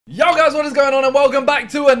Yo guys, what is going on and welcome back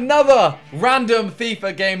to another random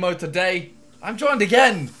FIFA game mode. Today, I'm joined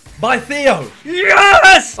again by Theo.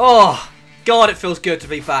 Yes! Oh, God, it feels good to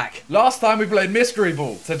be back. Last time we played Mystery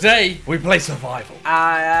Ball. Today, we play Survival.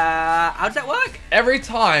 How does that work? Every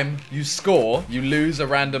time you score, you lose a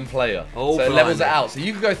random player. Oh, so it levels it blimey. out. So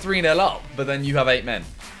you can go 3-0 up, but then you have 8 men.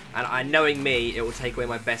 And knowing me, it will take away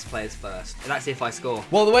my best players first. And that's if I score.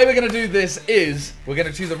 Well, the way we're going to do this is we're going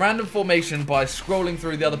to choose a random formation by scrolling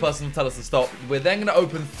through. The other person will tell us to stop. We're then going to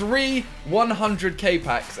open 3 100k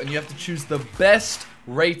packs, and you have to choose the best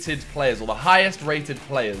rated players or the highest rated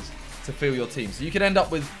players to fill your team. So you can end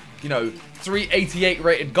up with, you know, 3 88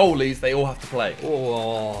 rated goalies. They all have to play.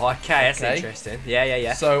 Oh, okay, that's interesting.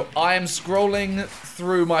 Yeah. So I am scrolling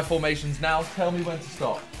through my formations now. Tell me when to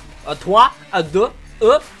stop. A trois, a deux,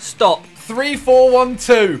 stop. 3 4 1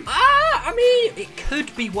 2. I mean, it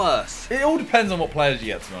could be worse. It all depends on what players you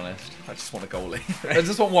get, to be honest. I just want a goalie. I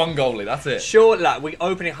just want one goalie, that's it. Sure, like, we're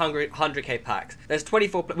opening 100k packs. There's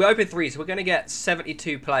 24, we open 3, so we're going to get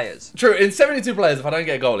 72 players. True, in 72 players, if I don't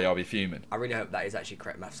get a goalie, I'll be fuming. I really hope that is actually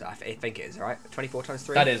correct maths. I think it is, right? 24 times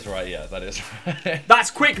 3? That is right, yeah, that is right. That's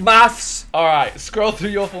quick maths! Alright, scroll through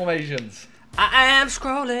your formations. I am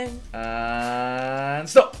scrolling. And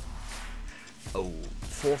stop. Oh,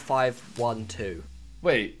 4, 5, 1, 2.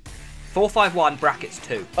 Wait. 4, 5, 1, brackets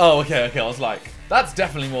 2. Oh, okay, I was like, that's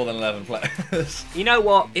definitely more than 11 players. You know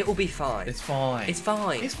what? It will be fine. It's fine. It's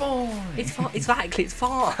fine. It's fine. It's fine. Exactly, it's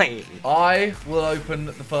fine. I will open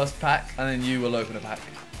the first pack, and then you will open a pack.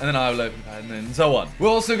 And then I will open a pack, and then so on. We're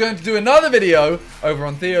also going to do another video over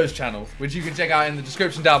on Theo's channel, which you can check out in the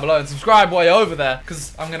description down below, and subscribe while you're over there,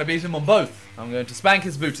 because I'm going to beat him on both. I'm going to spank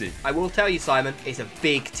his booty. I will tell you, Simon, it's a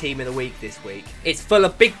big team of the week this week. It's full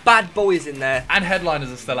of big bad boys in there. And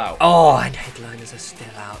headliners are still out. Oh, and headliners are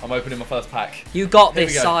still out. I'm opening my first pack. You got Here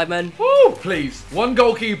this, we go. Simon. Woo! Please. 1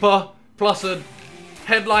 goalkeeper plus a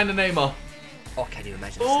headliner namer. Oh, can you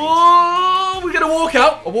imagine this? Oh, we're going to walk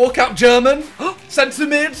out. A walkout German. Centre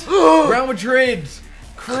mid. Real Madrid.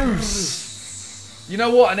 Cruz. You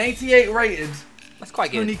know what? An 88 rated That's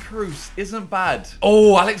quite Tony good. Cruz isn't bad.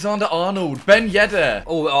 Oh, Alexander Arnold. Ben Yedder.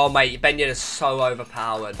 Oh, mate, Ben Yedder's so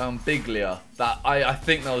overpowered. Biglia. I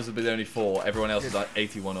think those would be the only 4. Everyone else is like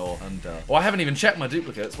 81 or under. Oh, I haven't even checked my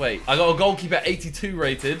duplicates. Wait, I got a goalkeeper 82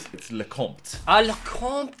 rated. It's Lecomte. Le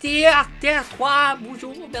Comte, toi,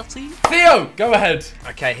 bonjour, merci. Theo, go ahead.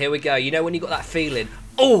 Okay, here we go. You know when you got that feeling?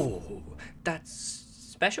 Oh, that's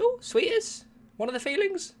special? Sweetest? One of the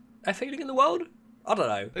feelings? A feeling in the world? I don't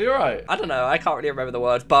know. Are you alright? I don't know. I can't really remember the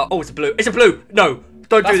words, but oh, it's a blue. It's a blue. No,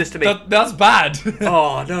 don't do this to me. That's bad.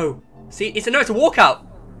 Oh no. See, it's a walkout.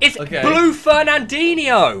 It's Okay. blue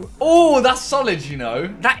Fernandinho. Oh, that's solid, you know.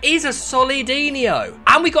 That is a solidinho.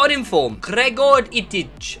 And we got an inform. Gregor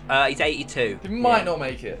Idic. He's 82. He might not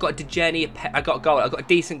make it. Got a Dejeni. I got a goal. I got a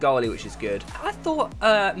decent goalie, which is good. I thought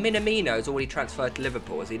Miniminter's already transferred to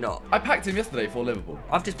Liverpool. Is he not? I packed him yesterday for Liverpool.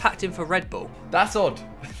 I've just packed him for Red Bull. That's odd.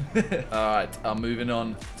 Alright, I'm moving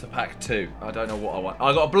on to pack 2. I don't know what I want.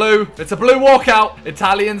 I got a blue. It's a blue walkout.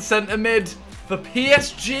 Italian centre mid for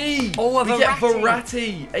PSG. Oh, a we get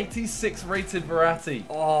Verratti. Verratti. 86 rated Verratti.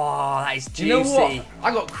 Oh, that is juicy. You know what?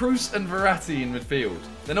 I got Cruz and Verratti in midfield.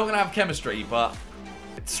 They're not going to have chemistry, but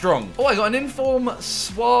it's strong. Oh, I got an inform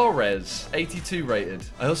Suarez. 82 rated.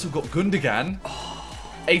 I also got Gundogan.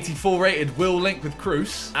 84 rated will link with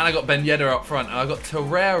Cruz. And I got Ben Yedder up front. And I got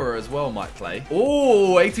Torreira as well, might play.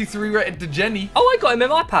 Oh, 83 rated Dejeni. Oh, I got him in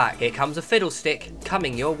my pack. Here comes a fiddlestick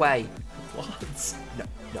coming your way. What?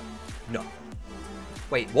 No.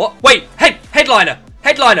 Wait, what? Wait, headliner.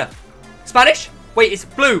 Spanish? Wait, it's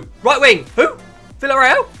blue. Right wing. Who?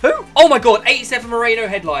 Villarreal? Who? Oh my god, 87 Moreno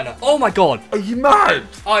headliner. Oh my god. Are you mad?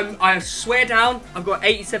 I swear down, I've got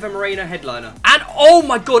 87 Moreno headliner. And oh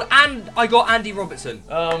my god, and I got Andy Robertson.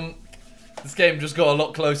 This game just got a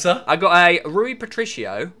lot closer. I got a Rui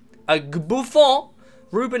Patricio, a Buffon,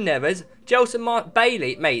 Ruben Neves, Gelson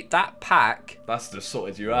Bailey. Mate, that pack. That's just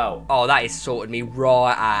sorted you out. Oh, that has sorted me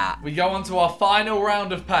right out. We go on to our final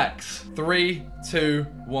round of packs. 3, 2,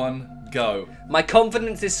 1, go. My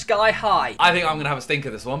confidence is sky high. I think I'm going to have a stinker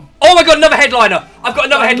this one. Oh my god, another headliner. I've got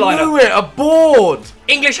another headliner. I knew it, a board.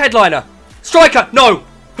 English headliner. Striker. No.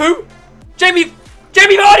 Who? Jamie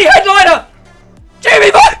Vardy headliner.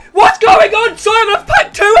 Jamie Vardy. What's going on? Simon, I've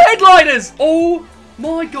packed 2 headliners. Oh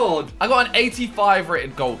my god. I got an 85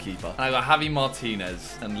 rated goalkeeper. And I got Javi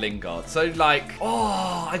Martinez and Lingard. So like,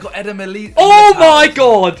 oh, I got Eder Militao. Oh my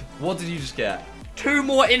god. What did you just get? 2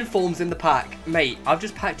 more informs in the pack. Mate, I've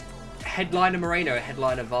just packed headliner Moreno,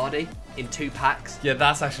 headliner Vardy in 2 packs. Yeah,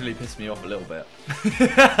 that's actually pissed me off a little bit.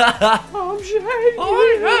 I'm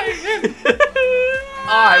shaking.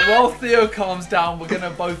 Alright, while Theo calms down, we're going to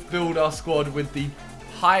both build our squad with the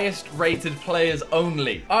highest rated players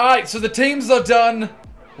only. Alright, so the teams are done.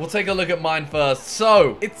 We'll take a look at mine first.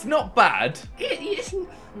 So, it's not bad. It's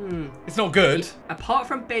not good. Apart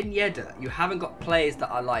from Ben Yedder, you haven't got players that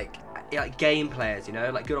are like game players, you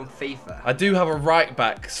know, like good on FIFA. I do have a right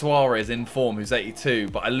back, Suarez, in form, who's 82,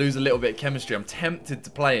 but I lose a little bit of chemistry. I'm tempted to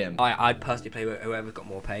play him. I'd personally play with whoever's got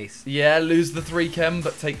more pace. Yeah, lose the 3 chem,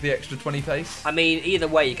 but take the extra 20 pace. I mean, either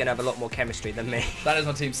way, you're going to have a lot more chemistry than me. That is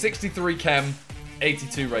my team. 63 chem,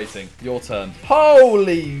 82 rating. Your turn.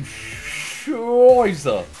 Holy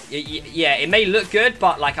Scheiße. Yeah, it may look good,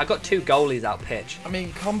 but like I got 2 goalies out pitch. I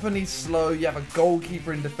mean, company's slow. You have a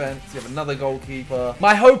goalkeeper in defense. You have another goalkeeper.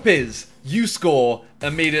 My hope is you score,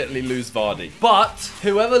 immediately lose Vardy. But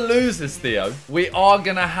whoever loses, Theo, we are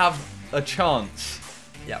going to have a chance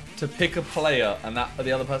to pick a player, and that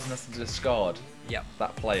the other person has to discard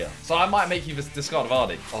that player. So I might make you discard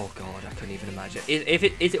Vardy. Oh god, I couldn't even imagine.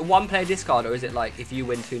 Is it 1 player discard, or is it like if you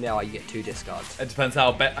win 2-0 you get 2 discards? It depends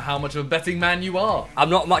how much of a betting man you are. I'm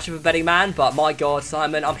not much of a betting man, but my god,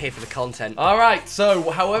 Simon, I'm here for the content. Alright,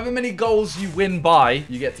 so however many goals you win by,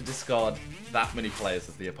 you get to discard that many players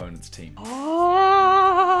of the opponent's team.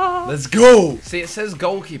 Let's go! See, it says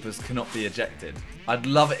goalkeepers cannot be ejected. I'd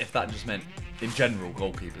love it if that just meant, in general,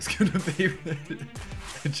 goalkeepers couldn't be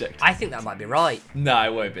ejected. I think that might be right. No,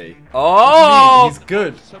 it won't be. Oh! He's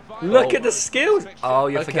good. Look at the skills. Oh,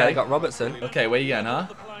 you're forgetting I got Robertson. Okay, where you going, huh?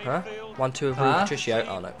 Huh? 1-2 of Rui Patricio.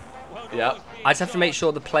 Oh, no. Yep. I just have to make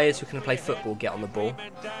sure the players who can play football get on the ball.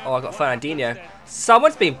 Oh, I got Fernandinho.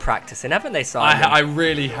 Someone's been practicing, haven't they, Simon? I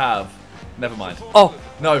really have. Never mind. Oh.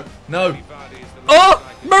 No. No. Oh!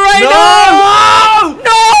 Moreno! No!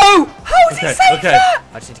 No! How is he saved that?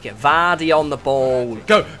 I just need to get Vardy on the ball.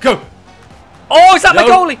 Go. Go. Oh, is that my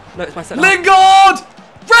goalie? No, it's my centre. Lingard!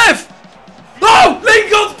 Ref! Oh!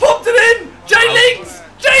 Lingard's popped it in! J-Lings!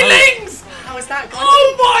 J-Lings! How is that going?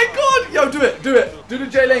 Oh my god! Yo, do it. Do it. Do the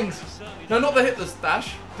J-Lings. No, not the Hitler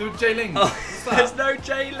stash. Do J-Lings. Oh, there's no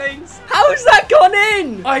J-Lings. How has that gone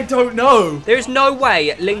in? I don't know. There is no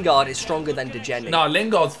way Lingard is stronger than Dejeni. No,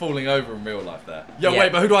 Lingard's falling over in real life there. Yo,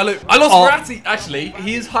 wait, but who do I lose? I lost Verratti. Actually,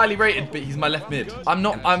 he is highly rated, but he's my left mid. I'm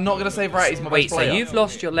not gonna say Verratti's my best player. So you've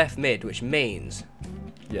lost your left mid, which means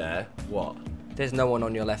yeah, what? There's no one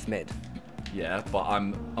on your left mid. Yeah, but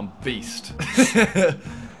I'm beast.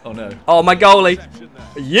 Oh no. Oh, my goalie.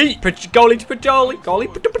 Yeet. Goalie to goalie.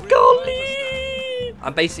 Goalie to goalie.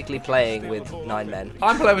 I'm basically playing with 9 men.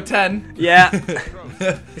 I'm playing with 10. Yeah.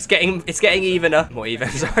 It's getting evener. More even,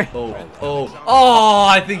 sorry. Oh,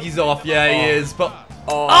 I think he's off. Yeah, he is. But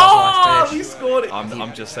nice he scored it.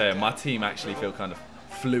 I'm just saying, my team actually feel kind of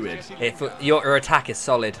fluid. Your attack is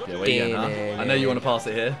solid. Yeah, where you going, huh? I know you want to pass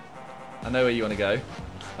it here. I know where you want to go.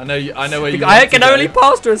 I know where you I can only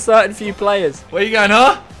pass to a certain few players. Where you going,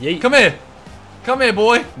 huh? Yeet. Come here. Come here,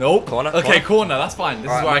 boy. Nope. Corner. Okay, corner. That's fine. This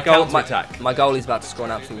is where I counter-attack. My goalie's about to score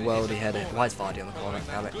an absolute worldie header. Why is Vardy on the corner?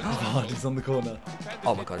 Damn it. Vardy's on the corner.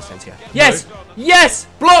 Oh my god, it's Theo. Yes! No. Yes!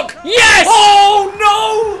 Block! Yes! Oh,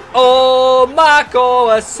 no! Oh, Marco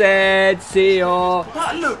Asensio.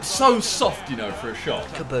 That looked so soft, you know, for a shot.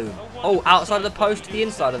 Kaboom. Oh, outside of the post to the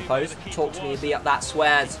inside of the post. Talk to me, be up that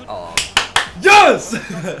swears. Oh. Yes!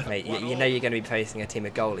 Mate, you know you're going to be facing a team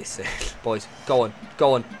of goalies soon. Boys, go on.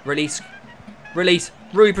 Go on. Release. Release.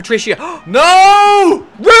 Rui Patricio. No!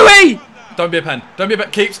 Rui! Don't be a pen. Don't be a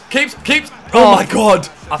pen. Keeps. Oh my god.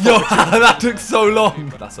 Yo, that took so long.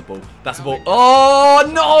 That's a ball. That's a ball. Oh,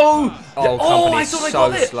 no. Oh, I thought I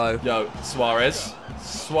got it. Slow. Yo, Suarez.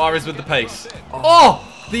 Suarez with the pace. Oh,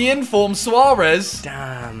 the informed Suarez.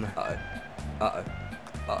 Damn. Uh-oh.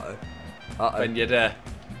 Ben Yedder.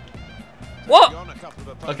 What?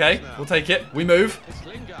 Okay, we'll take it. We move.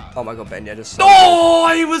 Oh my god, Ben Yedder's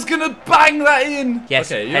Oh, he was going to bang that in.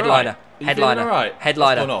 Yes, okay, headliner. Right. Headliner. Right?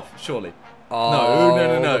 Headliner. It's gone off, surely. Oh,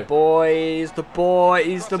 no. The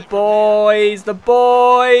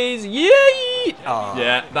boys. Yay! Oh.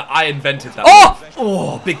 Yeah, I invented that.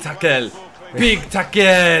 Oh, big tackle. Big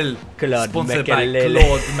tackle. Sponsored by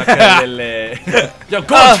Claude Makelele. Yo,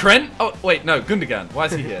 go on, Trent. Oh, wait, no, Gundogan. Why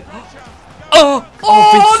is he here?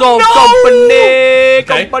 Vincent Company.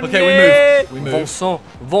 Okay, we move.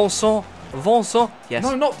 Vincent. Yes.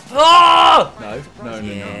 No, not. No.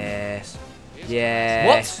 Yes. Yes.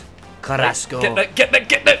 What? Carrasco. Get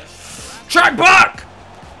that. Track back.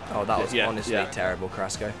 Oh, that was honestly terrible,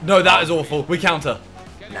 Carrasco. No, that is awful. We counter.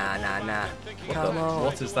 Nah. Come on.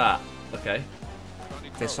 What is that? Okay.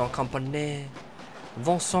 Vincent Company.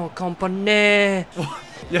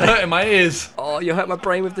 You're hurting my ears. Oh, you hurt my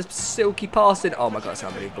brain with this silky passing. Oh my god, it's an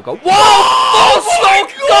unbelievable goal. Whoa! Oh my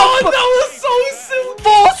god, that was so silky.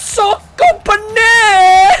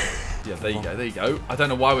 There you go. There you go. I don't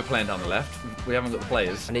know why we're playing down the left. We haven't got the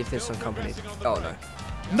players. I need to some company. Oh no.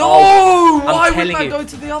 No! Oh, why I'm would telling I you. go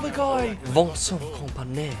to the other guy? Vincent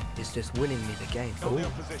Company is just winning me the game.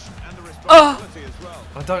 Oh!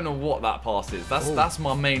 I don't know what that pass is. That's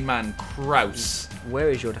my main man, Kraus. Where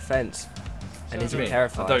is your defense? And is it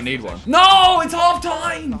terrifying? I don't need one. No, it's half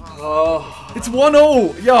time. Oh. It's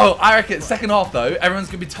 1-1. Yo, I reckon second half though, everyone's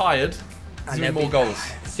gonna be tired. There's gonna be more goals.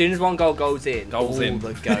 As soon as one goal goes in, all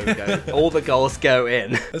the goals go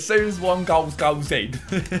in. As soon as one goes in.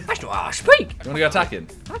 That's not how I speak. You wanna go attacking?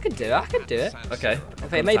 I can do it. Okay.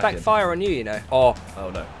 If it may backfire on you, you know. Oh.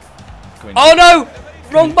 Oh no. Oh no!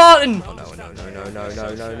 Wrong button! Oh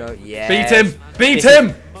no. Yes. Beat him! Beat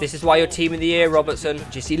him! This is why you're team of the year, Robertson.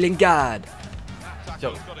 Jesse Lingard.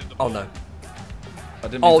 Yo. Oh no. I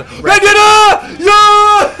didn't mean to...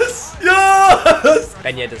 Yes! Yes!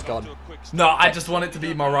 Ben Yedder's gone. No, I just want it to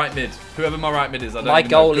be my right mid. Whoever my right mid is, I don't My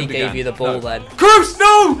even know. goalie gave you the ball then. Cruz,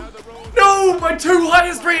 no! No! My 2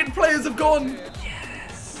 highest rated players have gone!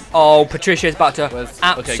 Yes. Oh, Patricia's about to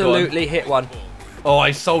absolutely hit one. Oh,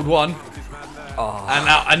 I sold one. Oh.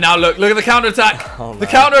 And now look at the counter attack. Oh, no. The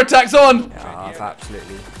counter attack's on. Oh, I've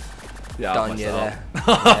absolutely done you there.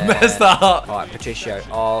 I messed that up. All right, Patricio.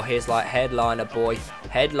 Oh, here's like headliner, boy.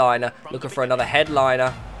 Headliner. Looking for another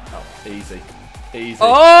headliner. Oh, easy. Easy.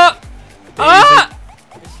 Oh! Ah!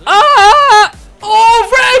 Ah! Oh,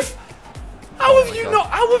 ref!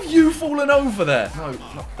 How have you fallen over there? No,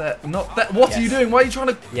 not that. Not that. What are you doing? Why are you trying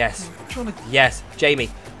to? Yes. Trying to. Yes, Jamie.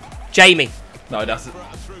 Jamie. No, that's it.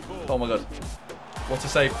 Oh my god. What a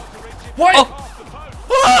save. What? Oh.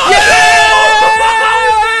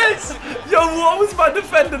 Yes! Yo, what was my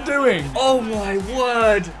defender doing? Oh my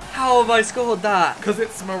word. How have I scored that? Because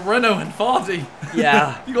it's Moreno and Vardy.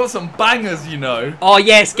 Yeah. You got some bangers, you know. Oh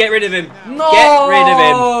yes, get rid of him. No! Get rid of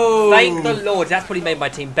him. Thank the Lord. That's probably made my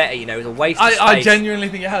team better, you know. It was a waste of space. I genuinely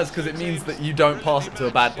think it has, because it means that you don't pass it to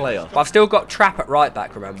a bad player. But I've still got Trap at right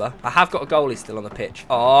back, remember? I have got a goalie still on the pitch.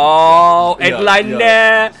 Oh,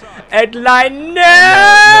 Edliner! Edliner!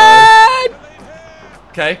 No.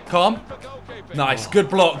 Okay, calm. Nice, good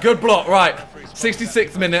block, right.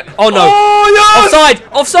 66th minute. Oh no. Oh, yes! Offside!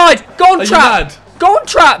 Offside! Go on, Trap! Go on,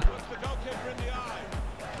 Trap!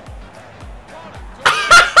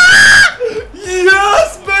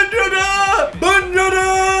 Yes, Benjada!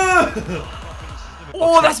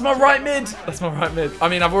 Oh, that's my right mid. That's my right mid. I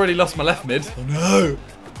mean, I've already lost my left mid. Oh, no.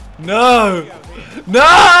 No.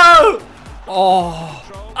 No! Oh.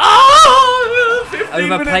 Oh! 15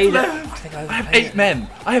 minutes left. I have 8 men.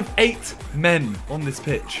 I have 8 men on this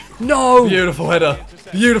pitch. No! Beautiful header.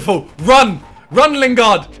 Beautiful. Run! Run,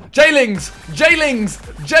 Lingard! J-Lings! J-Lings!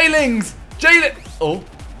 J-Lings! J-Lings! Oh.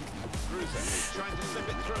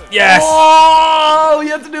 Yes! Oh! All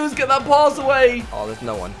you have to do is get that pass away. Oh, there's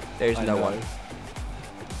no one. There's no one.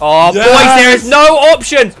 Oh, yes! boys, there is no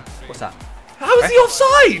option! What's that? How is he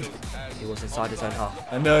offside? He was inside his own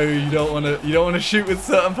half. I know you don't want to shoot with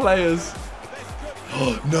certain players.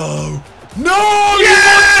 Oh, no. No!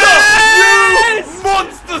 Yes! You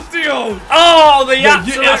monster Theo! Oh, the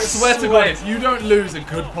absolute I swear to God, you don't lose a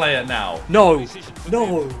good player now. No.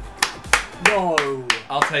 No. No.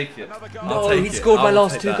 I'll take it. No, he scored my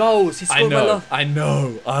last 2 goals. He scored my last. I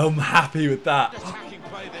know. I'm happy with that.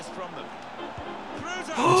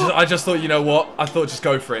 I just thought, you know what? I thought just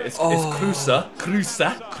go for it. It's Cruza.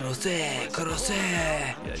 Cruza.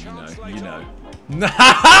 Yeah, you know.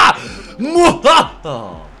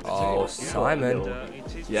 Oh, Simon.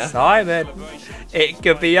 Yeah? Simon. It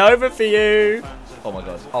could be over for you. Oh my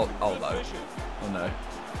God. Oh no. Oh no.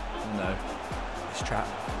 Oh no. It's Trap.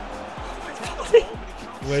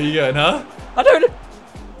 Where are you going, huh? I don't know.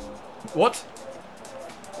 What?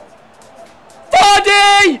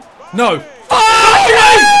 Vardy! No. Oh,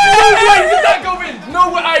 wait, did that go in?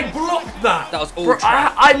 No way, I blocked that. That was all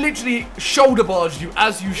Trap. I literally shoulder barged you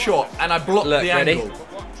as you shot, and I blocked the angle. Ready?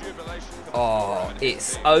 Oh,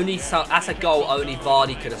 it's only that's a goal only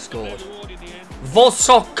Vardy could have scored.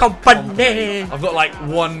 Vosso company. I've got like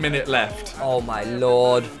 1 minute left. Oh my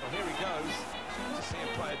lord.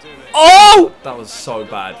 Oh! That was so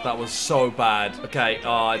bad. That was so bad. Okay,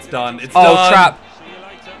 it's done. It's done. Oh, Trap.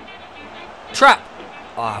 Trap.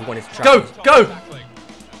 Oh, I wanted to trap. Go!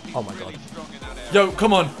 Oh my God. Yo,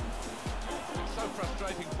 come on.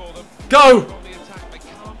 Go!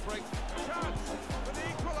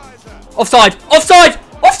 Offside! Offside!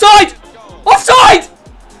 Offside! Offside!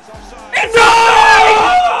 No!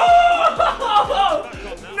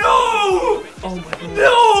 No! Oh my God.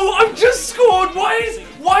 No! I've just scored.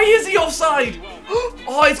 Why is he offside?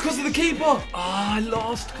 Oh, it's because of the keeper. I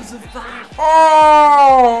lost because of that.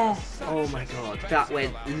 Oh my God. that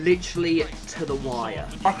went literally to the wire.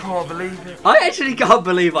 I can't believe it. I actually can't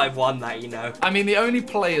believe I've won that, you know. I mean, the only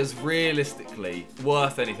players realistically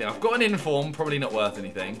worth anything. I've got an inform, probably not worth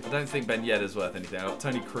anything. I don't think Ben Yedder's worth anything. I've got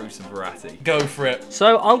Tony Kroos and Verratti. Go for it.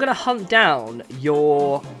 So I'm going to hunt down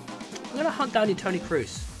your Tony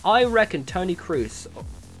Kroos. I reckon Tony Kroos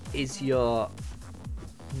is your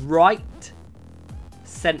right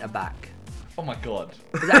centre-back. Oh my god.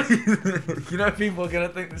 That... You know people are going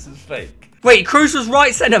to think this is fake. Wait, Kroos was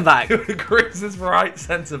right centre-back? Kroos is right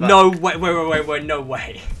centre-back. No, wait, no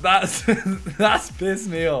way. That's pissed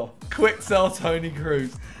me off. Quick sell Tony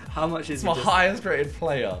Kroos. How much is It's my highest rated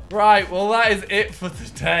player. Right, well that is it for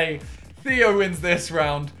today. Theo wins this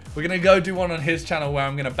round. We're going to go do one on his channel where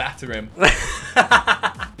I'm going to batter him.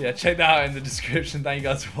 Yeah, check that out in the description. Thank you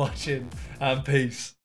guys for watching, and peace.